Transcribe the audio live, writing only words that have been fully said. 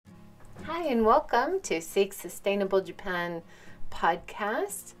Hi, and welcome to Seek Sustainable Japan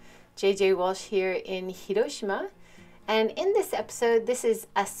podcast. JJWalsh here in Hiroshima. And in this episode, this is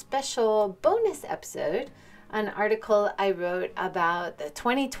a special bonus episode, an article I wrote about the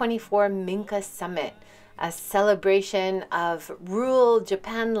 2024 Minka Summit, a celebration of rural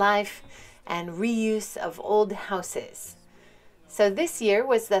Japan life and reuse of old houses. So this year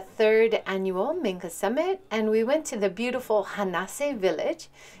was the third annual Minka Summit, and we went to the beautiful Hanase Village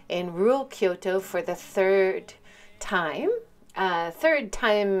in rural Kyoto for the third time.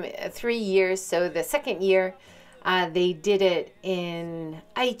 3 years, so the second year they did it in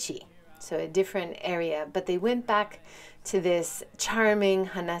Aichi, so a different area, but they went back to this charming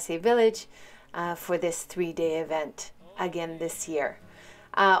Hanase Village for this 3-day event again this year.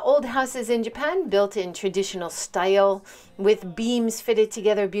 Old houses in Japan, built in traditional style with beams fitted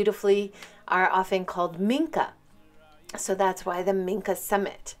together beautifully, are often called Minka. So that's why the Minka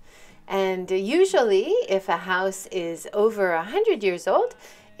Summit. And usually, if a house is over 100 years old,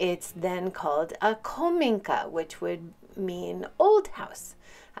 it's then called a Kominka, which would mean old house.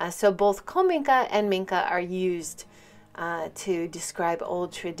 So both Kominka and Minka are used to describe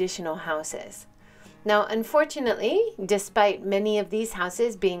old traditional houses. Now, unfortunately, despite many of these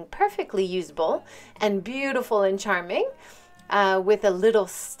houses being perfectly usable and beautiful and charming, with a little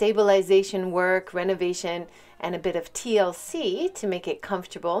stabilization work, renovation, and a bit of TLC to make it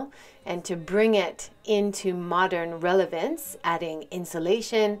comfortable and to bring it into modern relevance, adding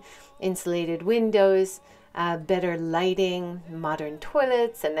insulation, insulated windows, better lighting, modern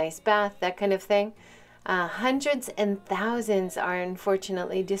toilets, a nice bath, that kind of thing, hundreds and thousands are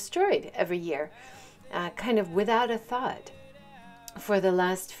unfortunately destroyed every year. Kind of without a thought. For the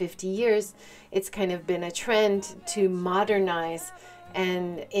last 50 years, it's kind of been a trend to modernize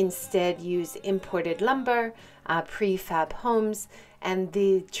and instead use imported lumber, prefab homes, and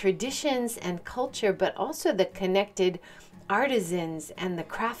the traditions and culture, but also the connected artisans and the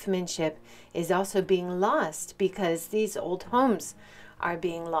craftsmanship is also being lost because these old homes are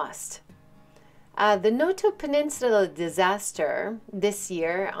being lost. The Noto Peninsula disaster this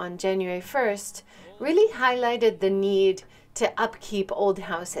year on January 1st really highlighted the need to upkeep old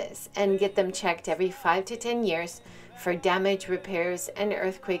houses and get them checked every 5 to 10 years for damage, repairs, and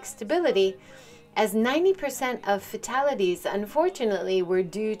earthquake stability, as 90% of fatalities, unfortunately, were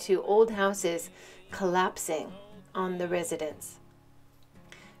due to old houses collapsing on the residents.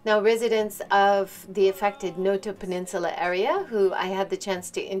 Now, residents of the affected Noto Peninsula area, who I had the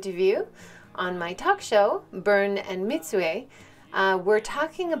chance to interview on my talk show, Burn and Mitsue, we're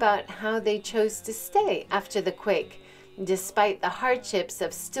talking about how they chose to stay after the quake, despite the hardships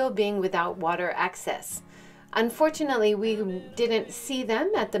of still being without water access. Unfortunately, we didn't see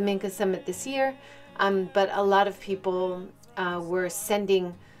them at the Minka Summit this year, but a lot of people were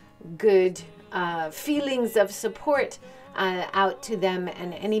sending good feelings of support out to them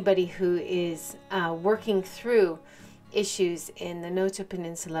and anybody who is working through issues in the Noto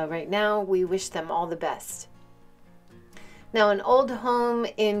Peninsula right now. We wish them all the best. Now, an old home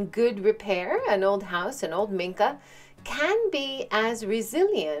in good repair, an old house, an old Minka, can be as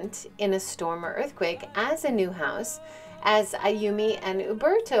resilient in a storm or earthquake as a new house, as Ayumi and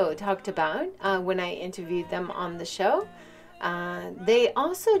Uberto talked about when I interviewed them on the show. They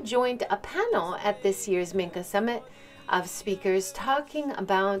also joined a panel at this year's Minka Summit of speakers talking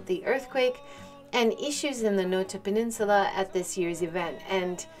about the earthquake and issues in the Noto Peninsula at this year's event.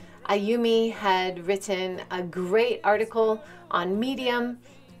 And Ayumi had written a great article on Medium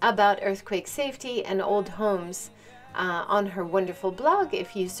about earthquake safety and old homes on her wonderful blog.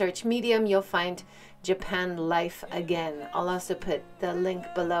 If you search Medium, you'll find Japan Life Again. I'll also put the link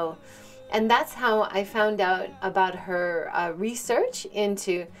below. And that's how I found out about her research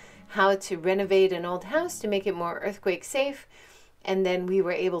into how to renovate an old house to make it more earthquake safe. And then we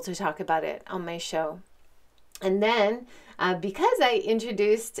were able to talk about it on my show. And then, because I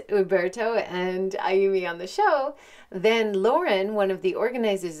introduced Uberto and Ayumi on the show, then Lauren, one of the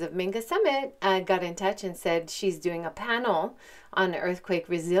organizers of Minka Summit, got in touch and said she's doing a panel on earthquake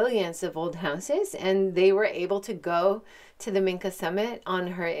resilience of old houses, and they were able to go to the Minka Summit on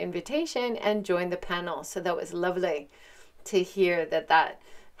her invitation and join the panel. So that was lovely to hear that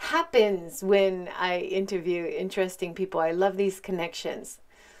happens when I interview interesting people. I love these connections.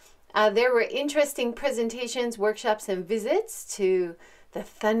 There were interesting presentations, workshops, and visits to the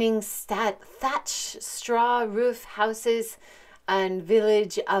stunning thatch straw roof houses and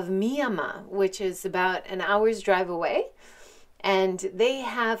village of Miyama, which is about an hour's drive away. And they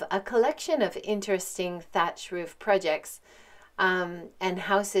have a collection of interesting thatch roof projects and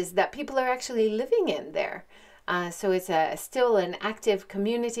houses that people are actually living in there. So it's still an active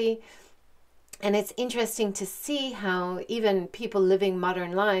community. And it's interesting to see how even people living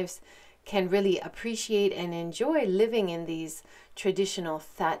modern lives can really appreciate and enjoy living in these traditional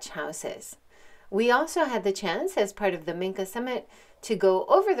thatch houses. We also had the chance, as part of the Minka Summit, to go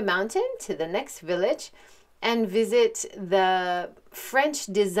over the mountain to the next village and visit the French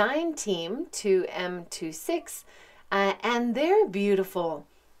design team, 2M26, and their beautiful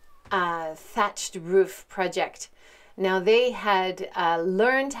thatched roof project. Now, they had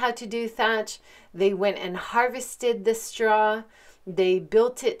learned how to do thatch. They went and harvested the straw. They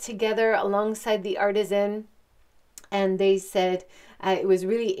built it together alongside the artisan. And they said it was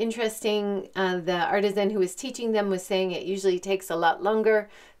really interesting. The artisan who was teaching them was saying it usually takes a lot longer.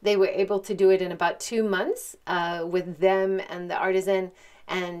 They were able to do it in about 2 months with them and the artisan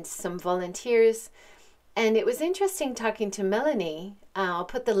and some volunteers. And it was interesting talking to Melanie. I'll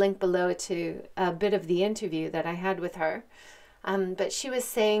put the link below to a bit of the interview that I had with her. But she was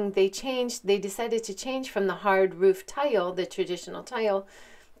saying they decided to change from the hard roof tile, the traditional tile,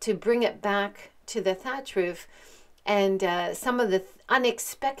 to bring it back to the thatch roof. And some of the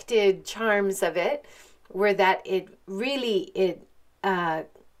unexpected charms of it were that it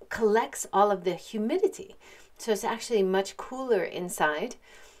collects all of the humidity. So it's actually much cooler inside.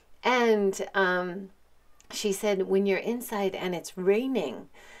 And she said when you're inside and it's raining,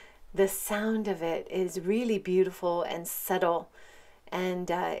 the sound of it is really beautiful and subtle.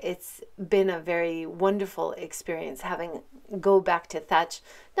 And it's been a very wonderful experience having go back to thatch,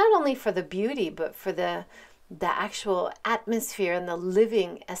 not only for the beauty, but for the actual atmosphere and the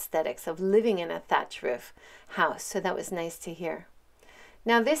living aesthetics of living in a thatch roof house. So that was nice to hear.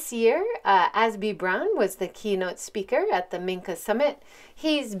 Now this year, Asby Brown was the keynote speaker at the Minka Summit.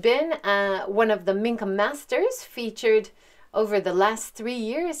 He's been one of the Minka Masters featured over the last 3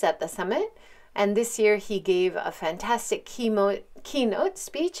 years at the summit. And this year he gave a fantastic keynote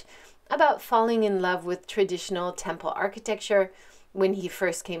speech about falling in love with traditional temple architecture when he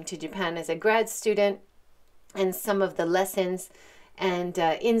first came to Japan as a grad student, and some of the lessons and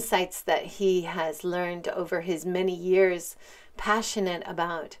insights that he has learned over his many years, passionate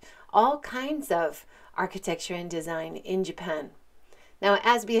about all kinds of architecture and design in Japan. Now,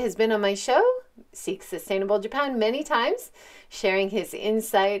 Asby has been on my show, Seek Sustainable Japan, many times, sharing his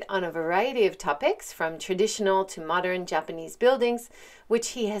insight on a variety of topics from traditional to modern Japanese buildings, which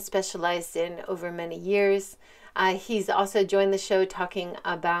he has specialized in over many years. He's also joined the show talking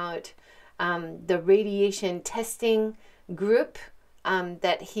about the radiation testing group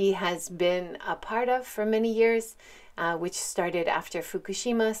that he has been a part of for many years, which started after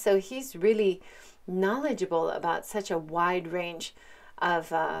Fukushima. So he's really knowledgeable about such a wide range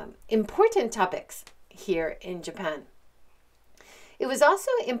of important topics here in Japan. It was also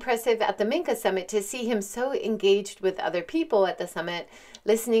impressive at the Minka Summit to see him so engaged with other people at the summit,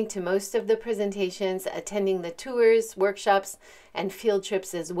 listening to most of the presentations, attending the tours, workshops, and field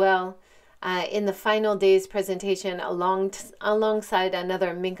trips as well. In the final day's presentation, alongside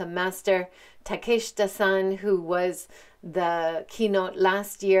another Minka master, Takeshita-san, who was the keynote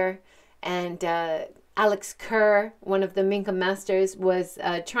last year, and Alex Kerr, one of the Minka masters, was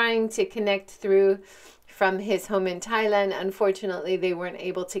trying to connect through from his home in Thailand. Unfortunately, they weren't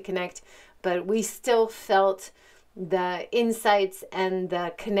able to connect, but we still felt the insights and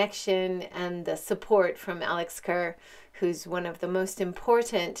the connection and the support from Alex Kerr, who's one of the most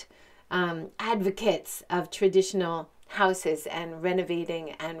important advocates of traditional houses and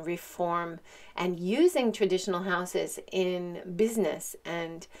renovating and reform and using traditional houses in business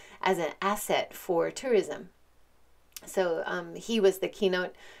and as an asset for tourism. So he was the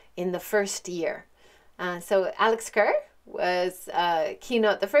keynote in the first year. So Alex Kerr was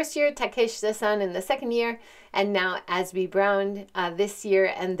keynote the first year, Takeshita-san in the second year, and now Asby Brown this year,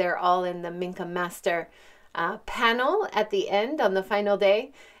 and they're all in the Minka Master panel at the end on the final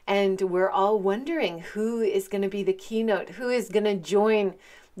day. And we're all wondering who is going to be the keynote, who is going to join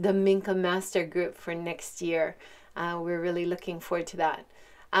the Minka Master group for next year. We're really looking forward to that.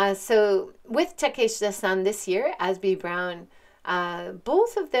 So with Takeshita-san this year, Asby Brown,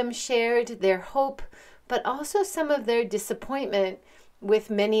 both of them shared their hope, but also some of their disappointment with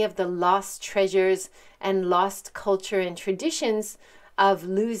many of the lost treasures and lost culture and traditions of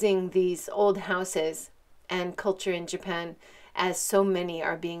losing these old houses and culture in Japan, as so many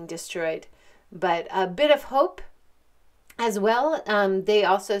are being destroyed. But a bit of hope as well. They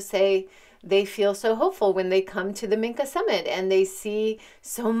also say they feel so hopeful when they come to the Minka Summit and they see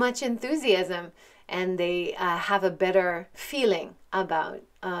so much enthusiasm, and they have a better feeling about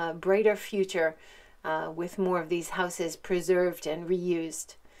a brighter future with more of these houses preserved and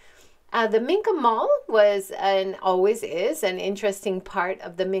reused. The Minka Mall was and always is an interesting part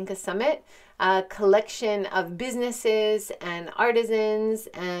of the Minka Summit. A collection of businesses and artisans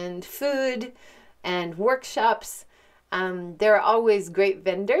and food and workshops. There are always great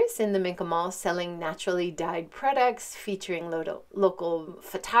vendors in the Minka Mall selling naturally dyed products, featuring local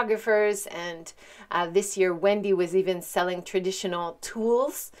photographers. And this year, Wendy was even selling traditional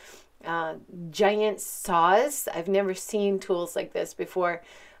tools, giant saws. I've never seen tools like this before.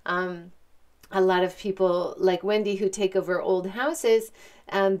 A lot of people like Wendy who take over old houses,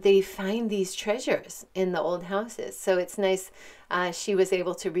 they find these treasures in the old houses. So it's nice. She was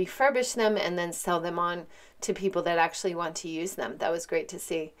able to refurbish them and then sell them on to people that actually want to use them. That was great to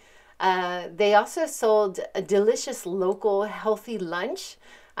see. They also sold a delicious local healthy lunch,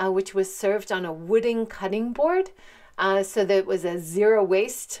 which was served on a wooden cutting board. So that it was a zero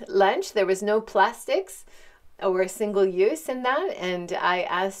waste lunch. There was no plastics or single use in that, and I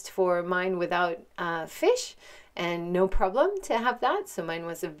asked for mine without fish, and no problem to have that, so mine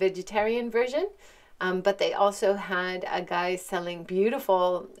was a vegetarian version. But they also had a guy selling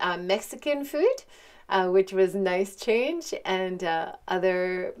beautiful Mexican food, which was nice change, and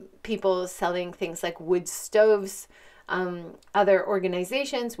other people selling things like wood stoves, other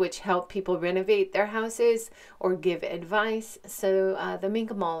organizations which help people renovate their houses or give advice. So the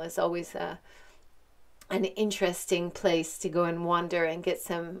Minka Mall is always an interesting place to go and wander and get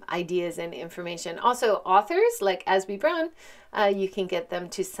some ideas and information. Also, authors like Asby Brown, you can get them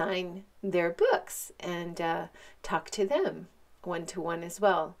to sign their books and talk to them one-to-one as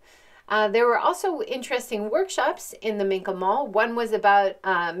well. There were also interesting workshops in the Minka Mall. One was about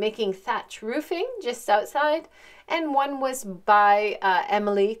making thatch roofing just outside, and one was by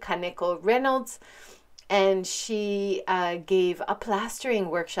Emily Kaneko Reynolds, and she gave a plastering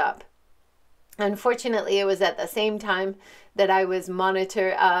workshop. Unfortunately, it was at the same time that I was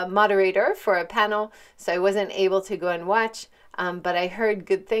moderator for a panel, so I wasn't able to go and watch, but I heard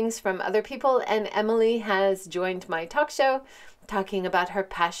good things from other people, and Emily has joined my talk show talking about her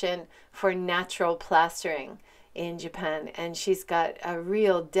passion for natural plastering in Japan, and she's got a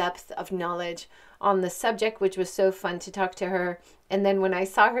real depth of knowledge on the subject, which was so fun to talk to her. And then when I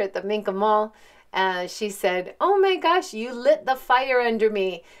saw her at the Minka Mall, she said, "Oh my gosh, you lit the fire under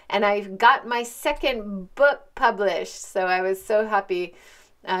me, and I got my second book published." So I was so happy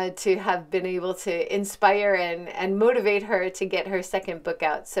to have been able to inspire and motivate her to get her second book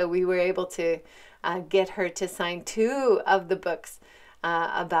out. So we were able to get her to sign 2 of the books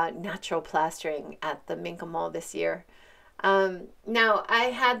about natural plastering at the Minka Mall this year. Now, I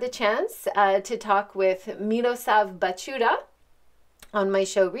had the chance to talk with Miroslav Bachuda on my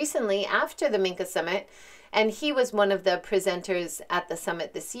show recently after the Minka Summit, and he was one of the presenters at the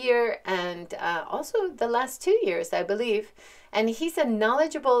summit this year and also the last 2 years, I believe. And he's a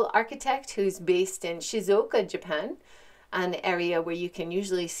knowledgeable architect who's based in Shizuoka, Japan, an area where you can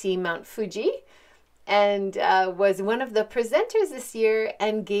usually see Mount Fuji, and was one of the presenters this year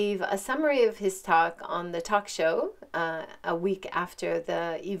and gave a summary of his talk on the talk show a week after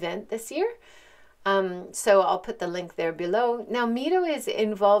the event this year. So I'll put the link there below. Now, Miro is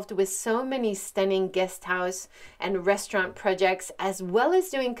involved with so many stunning guest house and restaurant projects, as well as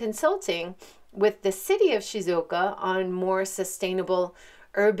doing consulting with the city of Shizuoka on more sustainable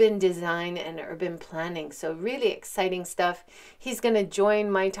urban design and urban planning. So really exciting stuff. He's going to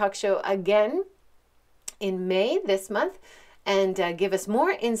join my talk show again in May this month and give us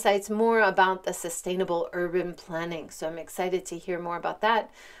more insights, more about the sustainable urban planning. So I'm excited to hear more about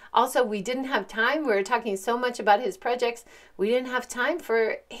that. Also, we didn't have time. We were talking so much about his projects. We didn't have time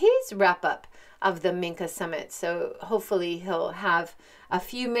for his wrap up of the Minka Summit. So hopefully he'll have a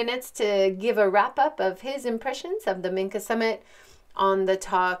few minutes to give a wrap up of his impressions of the Minka Summit on the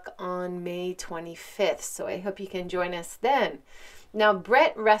talk on May 25th. So I hope you can join us then. Now,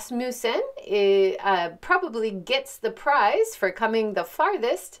 Brett Rasmussen probably gets the prize for coming the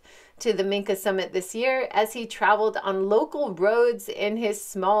farthest to the Minka Summit this year, as he traveled on local roads in his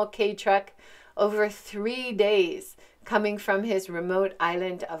small K-truck over 3 days, coming from his remote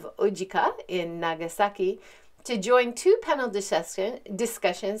island of Ojika in Nagasaki to join 2 panel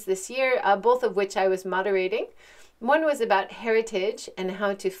discussions this year, both of which I was moderating. One was about heritage and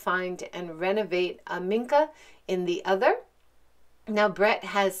how to find and renovate a Minka in the other. Now, Brett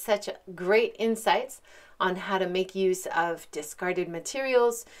has such great insights on how to make use of discarded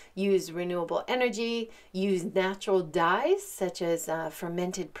materials, use renewable energy, use natural dyes such as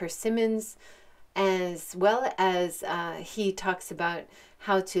fermented persimmons, as well as he talks about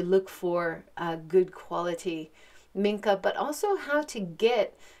how to look for good quality Minka, but also how to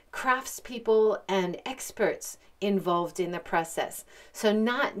get craftspeople and experts involved in the process. So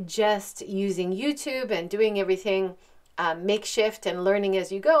not just using YouTube and doing everything makeshift and learning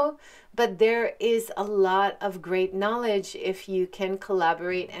as you go, but there is a lot of great knowledge if you can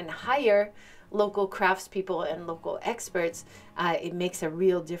collaborate and hire local craftspeople and local experts. It makes a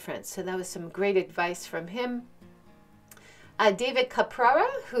real difference. So that was some great advice from him. David Caprara,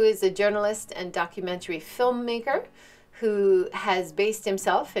 who is a journalist and documentary filmmaker, who has based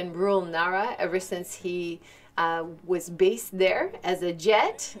himself in rural Nara ever since he was based there as a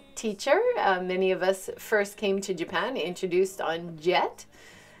JET teacher. Many of us first came to Japan introduced on JET.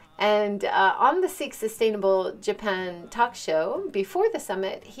 And on the Seek Sustainable Japan talk show before the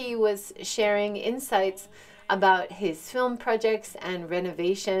summit, he was sharing insights about his film projects and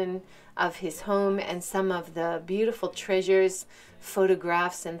renovation of his home and some of the beautiful treasures,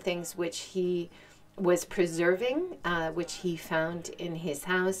 photographs and things which he was preserving, which he found in his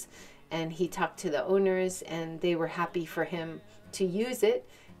house. And he talked to the owners and they were happy for him to use it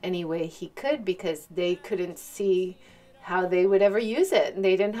any way he could because they couldn't see how they would ever use it. And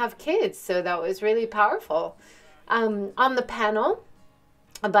they didn't have kids, so that was really powerful. On the panel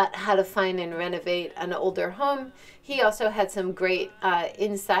about how to find and renovate an older home, he also had some great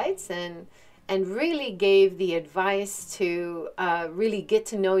insights and really gave the advice to really get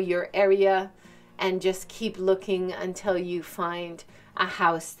to know your area and just keep looking until you find a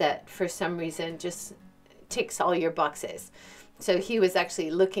house that for some reason just ticks all your boxes. So he was actually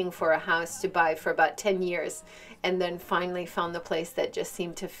looking for a house to buy for about 10 years and then finally found the place that just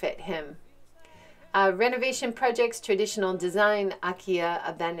seemed to fit him. Renovation projects, traditional design, Akiya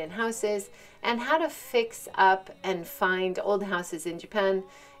abandoned houses, and how to fix up and find old houses in Japan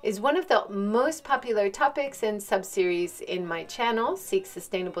is one of the most popular topics and sub-series in my channel, Seek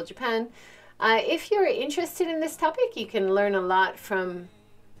Sustainable Japan. If you're interested in this topic, you can learn a lot from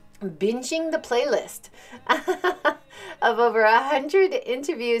binging the playlist of over 100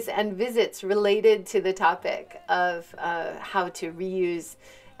 interviews and visits related to the topic of how to reuse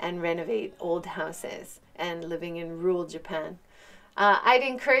and renovate old houses and living in rural Japan. I'd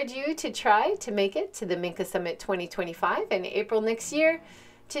encourage you to try to make it to the Minka Summit 2025 in April next year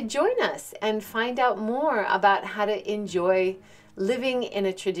to join us and find out more about how to enjoy living in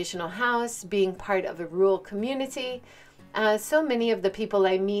a traditional house, being part of a rural community. So many of the people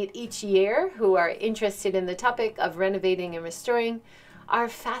I meet each year who are interested in the topic of renovating and restoring are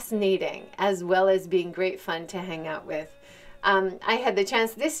fascinating, as well as being great fun to hang out with. I had the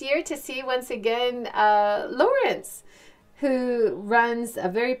chance this year to see once again Lawrence, who runs a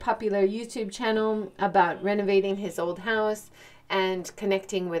very popular YouTube channel about renovating his old house and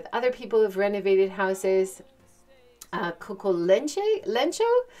connecting with other people who've renovated houses. Coco Lencho,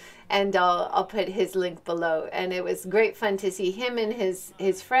 and I'll put his link below. And it was great fun to see him and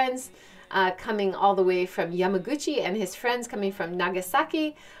his friends coming all the way from Yamaguchi and his friends coming from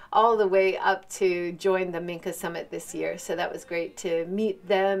Nagasaki all the way up to join the Minka Summit this year. So that was great to meet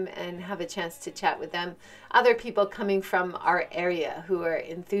them and have a chance to chat with them. Other people coming from our area who are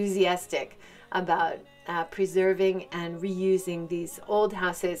enthusiastic about preserving and reusing these old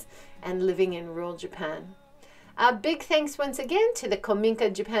houses and living in rural Japan. Big thanks once again to the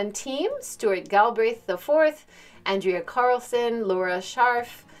Kominka Japan team, Stuart Galbraith IV, Andrea Carlson, Laura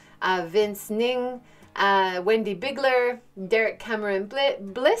Scharf, Vince Ning, Wendy Bigler, Derek Cameron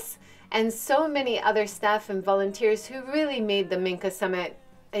Bliss, and so many other staff and volunteers who really made the Minka Summit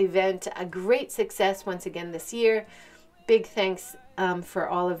event a great success once again this year. Big thanks for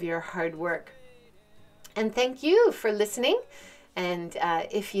all of your hard work. And thank you for listening. And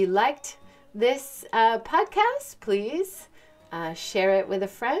if you liked this podcast, please share it with a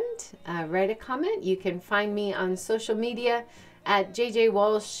friend, write a comment. You can find me on social media at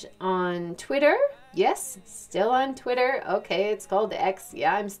JJWalsh on Twitter. Yes, still on Twitter. Okay, it's called X.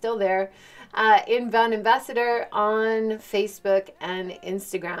 Yeah, I'm still there. InboundAmbassador on Facebook and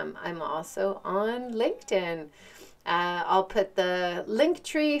Instagram. I'm also on LinkedIn. I'll put the link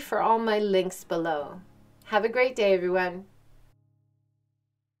tree for all my links below. Have a great day, everyone.